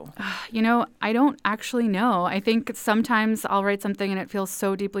you? I don't actually know. I think sometimes I'll write something and it feels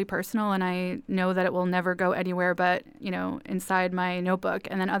so deeply personal and I know that it will never go anywhere but, inside my notebook.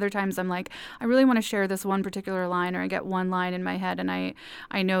 And then other times I'm like, I really want to share this one particular line, or I get one line in my head and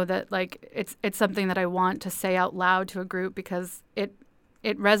I know that like it's something that I want to say out loud to a group because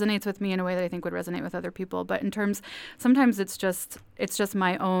it resonates with me in a way that I think would resonate with other people. But sometimes it's just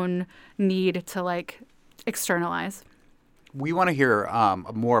my own need to like externalize. We want to hear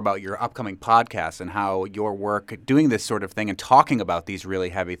more about your upcoming podcast and how your work doing this sort of thing and talking about these really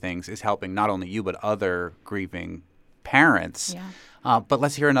heavy things is helping not only you but other grieving parents. Yeah. But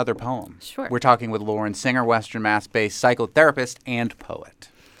let's hear another poem. Sure. We're talking with Lauren Singer, Western Mass-based psychotherapist and poet.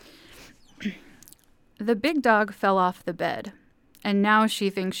 The big dog fell off the bed, and now she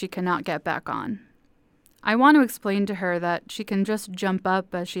thinks she cannot get back on. I want to explain to her that she can just jump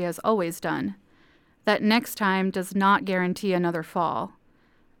up as she has always done, that next time does not guarantee another fall.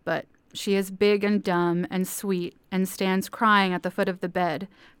 But she is big and dumb and sweet and stands crying at the foot of the bed,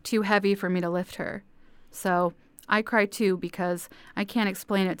 too heavy for me to lift her. So I cry too because I can't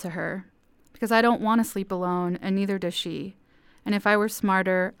explain it to her, because I don't want to sleep alone and neither does she. And if I were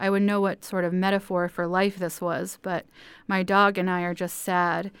smarter, I would know what sort of metaphor for life this was, but my dog and I are just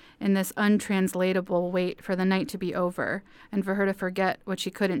sad in this untranslatable wait for the night to be over and for her to forget what she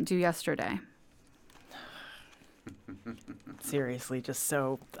couldn't do yesterday. Seriously, just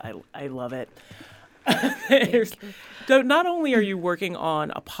so I love it. So not only are you working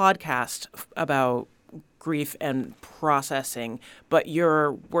on a podcast about grief and processing, but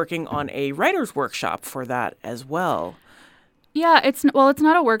you're working on a writer's workshop for that as well. Yeah, it's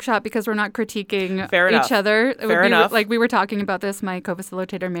not a workshop because we're not critiquing each other. Fair enough. Like we were talking about this, my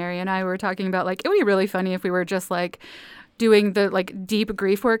co-facilitator Mary and I were talking about like it would be really funny if we were just like doing the like deep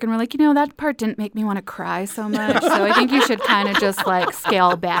grief work and we're like, that part didn't make me want to cry so much. So I think you should kind of just like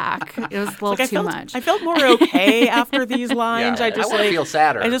scale back. It was a little too much. I felt more okay after these lines. Yeah, I feel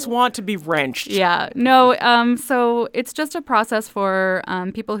sadder. I just want to be wrenched. Yeah. No. So it's just a process for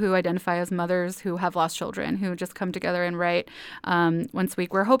people who identify as mothers who have lost children who just come together and write once a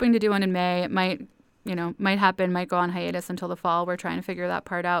week. We're hoping to do one in May. It might happen, might go on hiatus until the fall. We're trying to figure that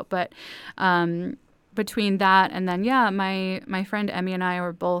part out. But between that and then, my friend Emmy and I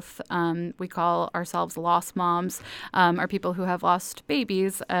were both, we call ourselves lost moms, are people who have lost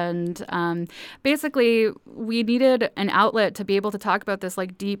babies. And basically, we needed an outlet to be able to talk about this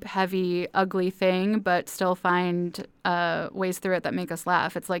like deep, heavy, ugly thing, but still find ways through it that make us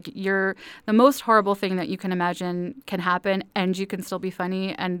laugh. It's like the most horrible thing that you can imagine can happen and you can still be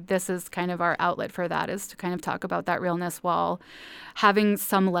funny. And this is kind of our outlet for that, is to kind of talk about that realness while having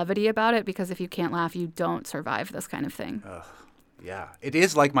some levity about it, because if you can't laugh, you don't survive this kind of thing. Yeah, it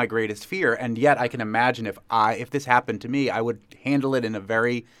is like my greatest fear, and yet I can imagine if this happened to me, I would handle it in a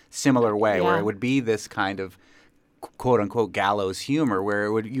very similar way, where it would be this kind of quote-unquote gallows humor,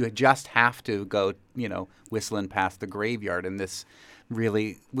 where you just have to go, whistling past the graveyard in this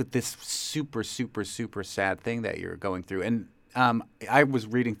really, with this super, super, super sad thing that you're going through. And I was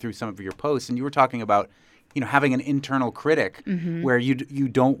reading through some of your posts, and you were talking about having an internal critic where you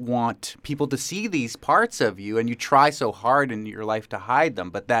don't want people to see these parts of you, and you try so hard in your life to hide them,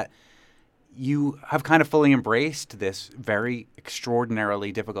 but that you have kind of fully embraced this very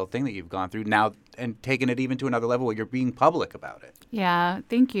extraordinarily difficult thing that you've gone through now and taken it even to another level where you're being public about it. Yeah,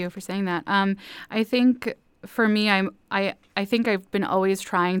 thank you for saying that. I think for me, I think I've been always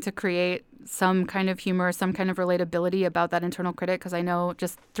trying to create some kind of humor, some kind of relatability about that internal critic, because I know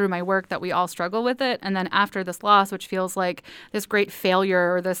just through my work that we all struggle with it. And then after this loss, which feels like this great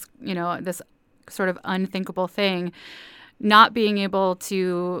failure or this, this sort of unthinkable thing, not being able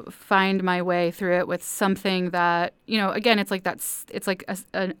to find my way through it with something that, again, it's like it's like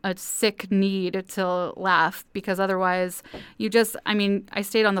a sick need to laugh, because otherwise I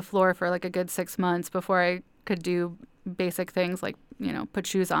stayed on the floor for like a good 6 months before I could do basic things like, put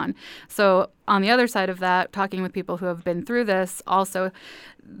shoes on. So on the other side of that, talking with people who have been through this, also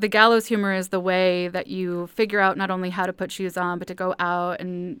the gallows humor is the way that you figure out not only how to put shoes on, but to go out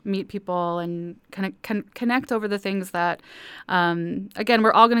and meet people and kind of connect over the things that, again,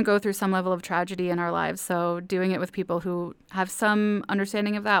 we're all going to go through some level of tragedy in our lives. So doing it with people who have some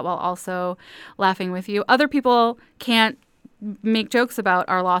understanding of that while also laughing with you. Other people can't make jokes about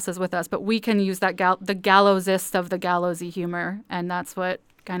our losses with us, but we can use that the gallowsist of the gallowsy humor, and that's what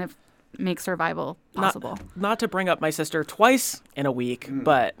kind of make survival possible. Not to bring up my sister twice in a week,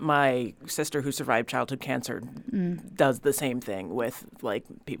 but my sister who survived childhood cancer does the same thing with like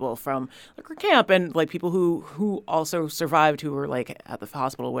people from like her camp and like people who also survived who were like at the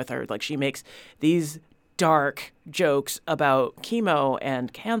hospital with her. Like she makes these dark jokes about chemo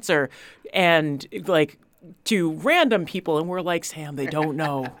and cancer and like to random people, and we're like, Sam, they don't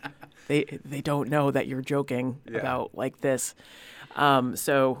know. They don't know that you're joking about like this.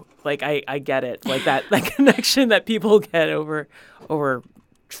 So like I get it, like that connection that people get over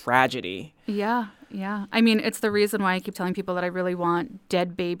tragedy. Yeah. I mean, it's the reason why I keep telling people that I really want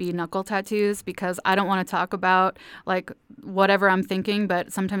dead baby knuckle tattoos, because I don't want to talk about like whatever I'm thinking,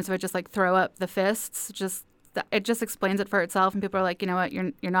 but sometimes if I just like throw up the fists, it just explains it for itself, and people are like, you know what,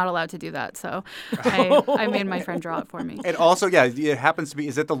 you're not allowed to do that. So I made my friend draw it for me. And also, it happens to be,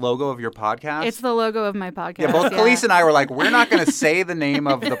 is it the logo of your podcast? It's the logo of my podcast. Yeah, both Khalees and I were like, we're not going to say the name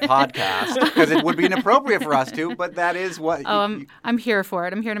of the podcast because it would be inappropriate for us to, but that is what... I'm here for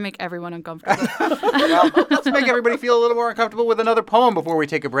it. I'm here to make everyone uncomfortable. Well, let's make everybody feel a little more uncomfortable with another poem before we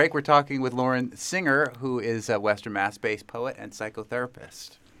take a break. We're talking with Lauren Singer, who is a Western Mass-based poet and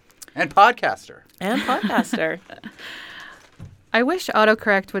psychotherapist. And podcaster. I wish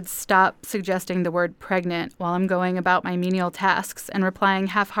autocorrect would stop suggesting the word pregnant while I'm going about my menial tasks and replying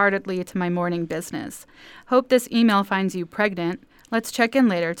half-heartedly to my morning business. Hope this email finds you pregnant. Let's check in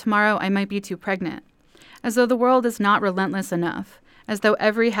later. Tomorrow I might be too pregnant. As though the world is not relentless enough. As though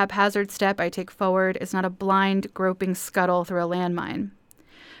every haphazard step I take forward is not a blind, groping scuttle through a landmine.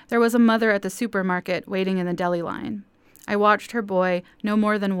 There was a mother at the supermarket waiting in the deli line. I watched her boy, no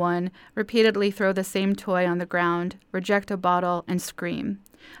more than one, repeatedly throw the same toy on the ground, reject a bottle, and scream.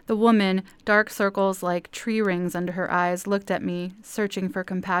 The woman, dark circles like tree rings under her eyes, looked at me, searching for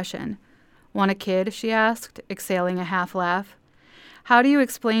compassion. Want a kid? She asked, exhaling a half-laugh. How do you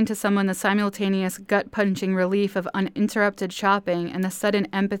explain to someone the simultaneous gut-punching relief of uninterrupted shopping and the sudden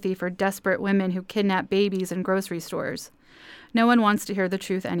empathy for desperate women who kidnap babies in grocery stores? No one wants to hear the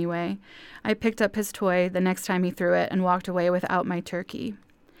truth anyway. I picked up his toy the next time he threw it and walked away without my turkey.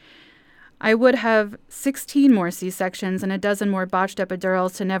 I would have 16 more C-sections and a dozen more botched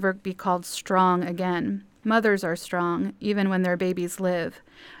epidurals to never be called strong again. Mothers are strong, even when their babies live.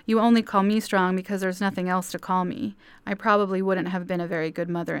 You only call me strong because there's nothing else to call me. I probably wouldn't have been a very good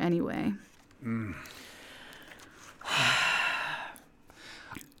mother anyway.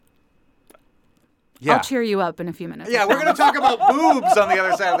 Yeah. I'll cheer you up in a few minutes. Yeah, we're going to talk about boobs on the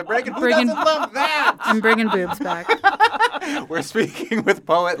other side of the break, and who doesn't love that? I'm bringing boobs back. We're speaking with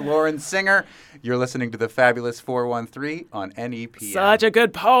poet Lauren Singer. You're listening to the Fabulous 413 on NEPM. Such a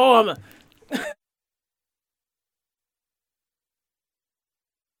good poem.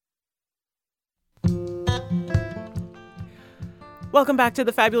 Welcome back to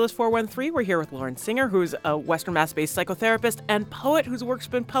the Fabulous 413. We're here with Lauren Singer, who's a Western Mass-based psychotherapist and poet whose work's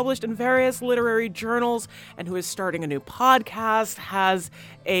been published in various literary journals and who is starting a new podcast, has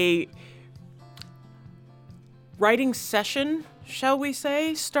a writing session, shall we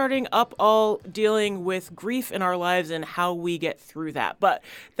say, starting up, all dealing with grief in our lives and how we get through that. But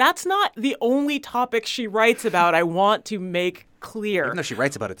that's not the only topic she writes about, I want to make clear. Even though she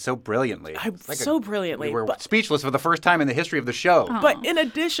writes about it so brilliantly. Brilliantly. We were speechless for the first time in the history of the show. But in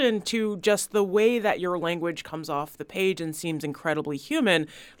addition to just the way that your language comes off the page and seems incredibly human,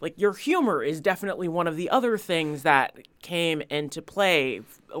 like your humor is definitely one of the other things that came into play.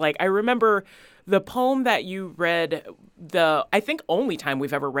 Like I remember the poem that you read, the I think only time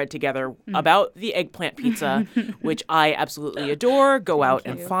we've ever read together about the eggplant pizza, which I absolutely adore. Go out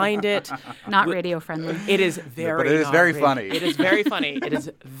and find it. Not radio friendly. It is very. But it is very funny. It is very funny. It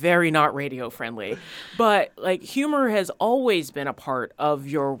is very not radio friendly. But like humor has always been a part of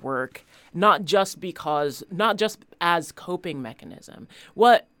your work, not just as coping mechanism.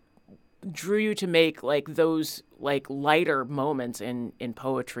 What drew you to make like those like lighter moments in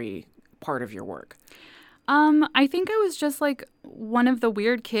poetry part of your work? I think I was just like one of the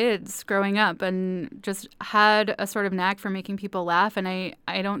weird kids growing up and just had a sort of knack for making people laugh. And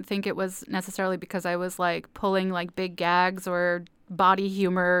I don't think it was necessarily because I was like pulling like big gags or body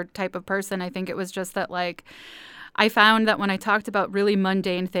humor type of person. I think it was just that like I found that when I talked about really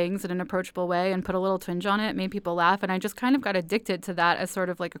mundane things in an approachable way and put a little twinge on it, it made people laugh. And I just kind of got addicted to that as sort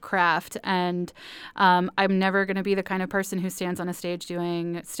of like a craft. And I'm never going to be the kind of person who stands on a stage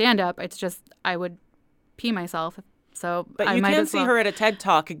doing stand-up. It's just I would pee myself. So but I you might can as see well. her at a TED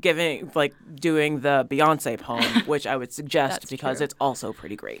Talk doing the Beyonce poem, which I would suggest because true. it's also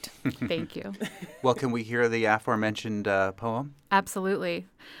pretty great. Thank you. Well, can we hear the aforementioned poem? Absolutely.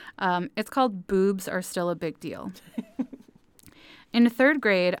 It's called Boobs Are Still a Big Deal. In 3rd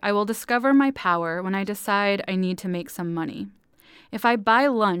grade, I will discover my power when I decide I need to make some money. If I buy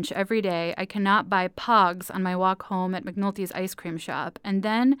lunch every day, I cannot buy Pogs on my walk home at McNulty's ice cream shop, and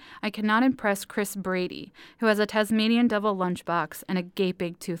then I cannot impress Chris Brady, who has a Tasmanian devil lunchbox and a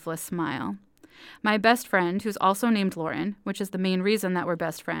gaping, toothless smile. My best friend, who's also named Lauren, which is the main reason that we're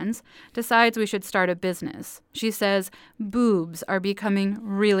best friends, decides we should start a business. She says boobs are becoming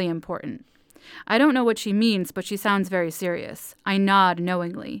really important. I don't know what she means, but she sounds very serious. I nod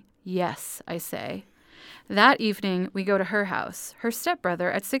knowingly. Yes, I say. That evening, we go to her house. Her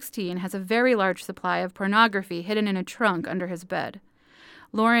stepbrother, at 16, has a very large supply of pornography hidden in a trunk under his bed.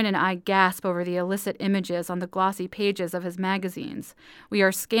 Lauren and I gasp over the illicit images on the glossy pages of his magazines. We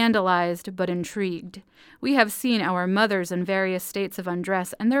are scandalized but intrigued. We have seen our mothers in various states of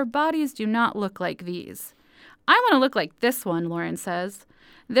undress, and their bodies do not look like these. I want to look like this one, Lauren says.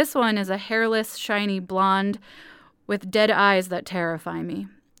 This one is a hairless, shiny blonde with dead eyes that terrify me.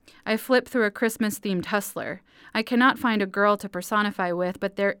 I flip through a Christmas-themed Hustler. I cannot find a girl to personify with,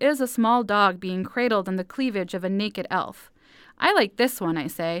 but there is a small dog being cradled in the cleavage of a naked elf. I like this one, I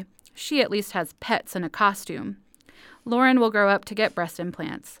say. She at least has pets and a costume. Lauren will grow up to get breast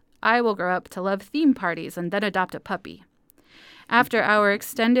implants. I will grow up to love theme parties and then adopt a puppy. After our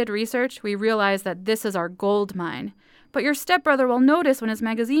extended research, we realize that this is our gold mine. But your stepbrother will notice when his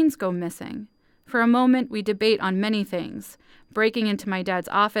magazines go missing. For a moment, we debate on many things. Breaking into my dad's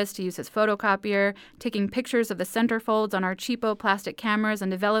office to use his photocopier, taking pictures of the centerfolds on our cheapo plastic cameras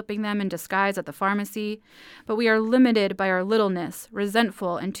and developing them in disguise at the pharmacy. But we are limited by our littleness,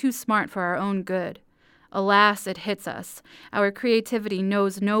 resentful, and too smart for our own good. Alas, it hits us. Our creativity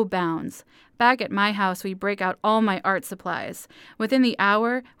knows no bounds. Back at my house, we break out all my art supplies. Within the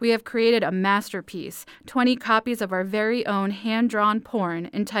hour, we have created a masterpiece, 20 copies of our very own hand-drawn porn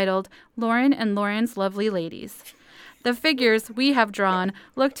entitled Lauren and Lauren's Lovely Ladies. The figures we have drawn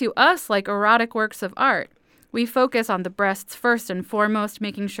look to us like erotic works of art. We focus on the breasts first and foremost,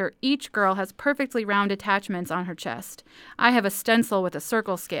 making sure each girl has perfectly round attachments on her chest. I have a stencil with a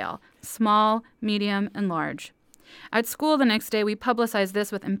circle scale, small, medium, and large. At school the next day, we publicize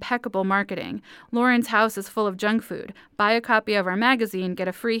this with impeccable marketing. Lauren's house is full of junk food. Buy a copy of our magazine, get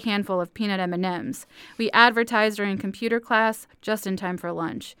a free handful of peanut M&Ms. We advertise during computer class, just in time for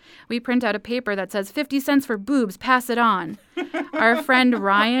lunch. We print out a paper that says 50 cents for boobs, pass it on. Our friend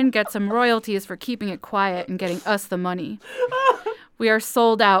Ryan gets some royalties for keeping it quiet and getting us the money. We are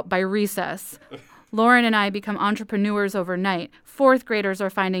sold out by recess. Lauren and I become entrepreneurs overnight. 4th graders are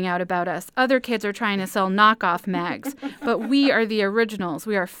finding out about us. Other kids are trying to sell knockoff mags. But we are the originals.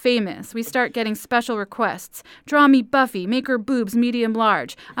 We are famous. We start getting special requests. Draw me Buffy. Make her boobs medium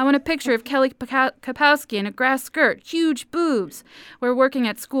large. I want a picture of Kelly Kapowski in a grass skirt. Huge boobs. We're working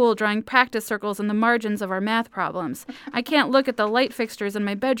at school drawing practice circles in the margins of our math problems. I can't look at the light fixtures in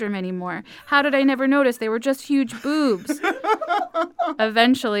my bedroom anymore. How did I never notice they were just huge boobs?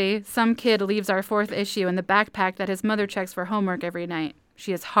 Eventually, some kid leaves our 4th issue in the backpack that his mother checks for homework every night.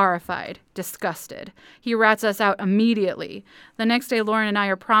 She is horrified, disgusted. He rats us out immediately. The next day, Lauren and I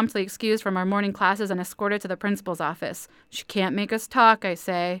are promptly excused from our morning classes and escorted to the principal's office. She can't make us talk, I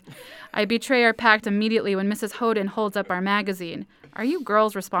say. I betray our pact immediately when Mrs. Hoden holds up our magazine. Are you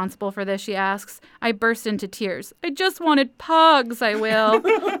girls responsible for this, she asks. I burst into tears. I just wanted Pogs, I wail.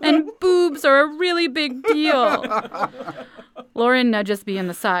 And boobs are a really big deal. Lauren nudges me in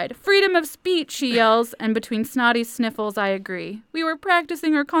the side. Freedom of speech, she yells, and between snotty sniffles, I agree. We were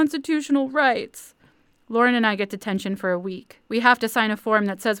practicing our constitutional rights. Lauren and I get detention for a week. We have to sign a form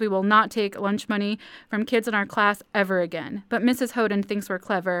that says we will not take lunch money from kids in our class ever again. But Mrs. Hoden thinks we're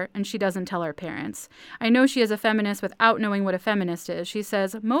clever, and she doesn't tell our parents. I know she is a feminist without knowing what a feminist is. She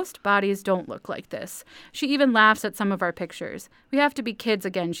says, most bodies don't look like this. She even laughs at some of our pictures. We have to be kids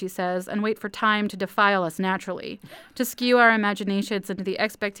again, she says, and wait for time to defile us naturally, to skew our imaginations into the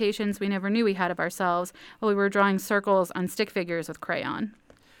expectations we never knew we had of ourselves while we were drawing circles on stick figures with crayon.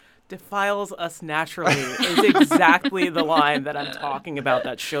 Defiles us naturally is exactly the line that I'm talking about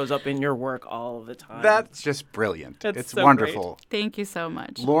that shows up in your work all the time. That's just brilliant. It's so wonderful. Great. Thank you so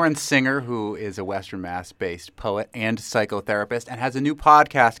much. Lauren Singer, who is a Western Mass-based poet and psychotherapist, and has a new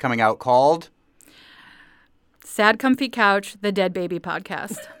podcast coming out called Sad Comfy Couch, the Dead Baby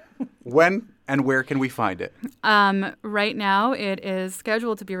Podcast. When and where can we find it? Right now, it is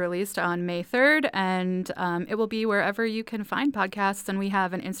scheduled to be released on May 3rd, and it will be wherever you can find podcasts. And we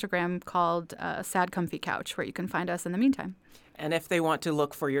have an Instagram called Sad Comfy Couch, where you can find us in the meantime. And if they want to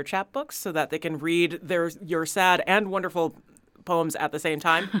look for your chapbooks so that they can read your sad and wonderful poems at the same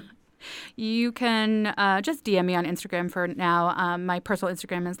time, you can just DM me on Instagram for now. My personal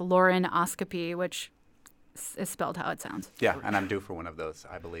Instagram is Laurenoscopy, which is spelled how it sounds. Yeah, and I'm due for one of those,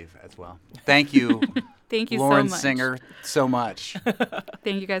 I believe, as well. Thank you. Thank you Lauren so much. Singer, so much.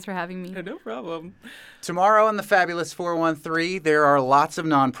 Thank you guys for having me. No problem. Tomorrow on the Fabulous 413, there are lots of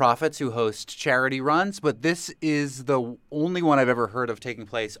nonprofits who host charity runs, but this is the only one I've ever heard of taking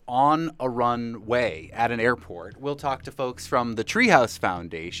place on a runway at an airport. We'll talk to folks from the Treehouse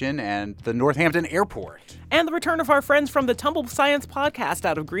Foundation and the Northampton Airport. And the return of our friends from the Tumble Science podcast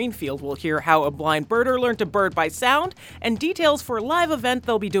out of Greenfield. We'll hear how a blind birder learned to bird by sound and details for a live event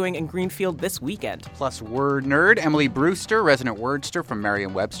they'll be doing in Greenfield this weekend. Plus word nerd Emily Brewster, resident wordster from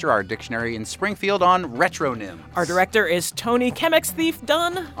Merriam-Webster, our dictionary in Springfield on retronyms. Our director is Tony Chemex Thief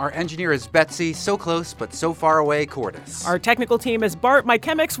Dunn. Our engineer is Betsy, so close but so far away, Cordis. Our technical team is Bart, my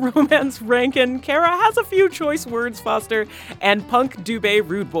Chemex Romance Rankin, Kara has a few choice words Foster, and Punk Dubé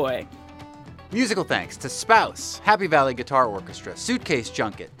Rude Boy. Musical thanks to Spouse, Happy Valley Guitar Orchestra, Suitcase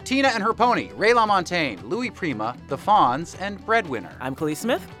Junket, Tina and Her Pony, Ray LaMontagne, Louis Prima, The Fawns, and Breadwinner. I'm Khalees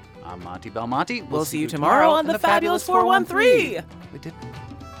Smith. I'm Monty Belmonte. We'll see you tomorrow on the Fabulous 413. We did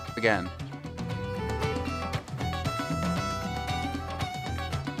again.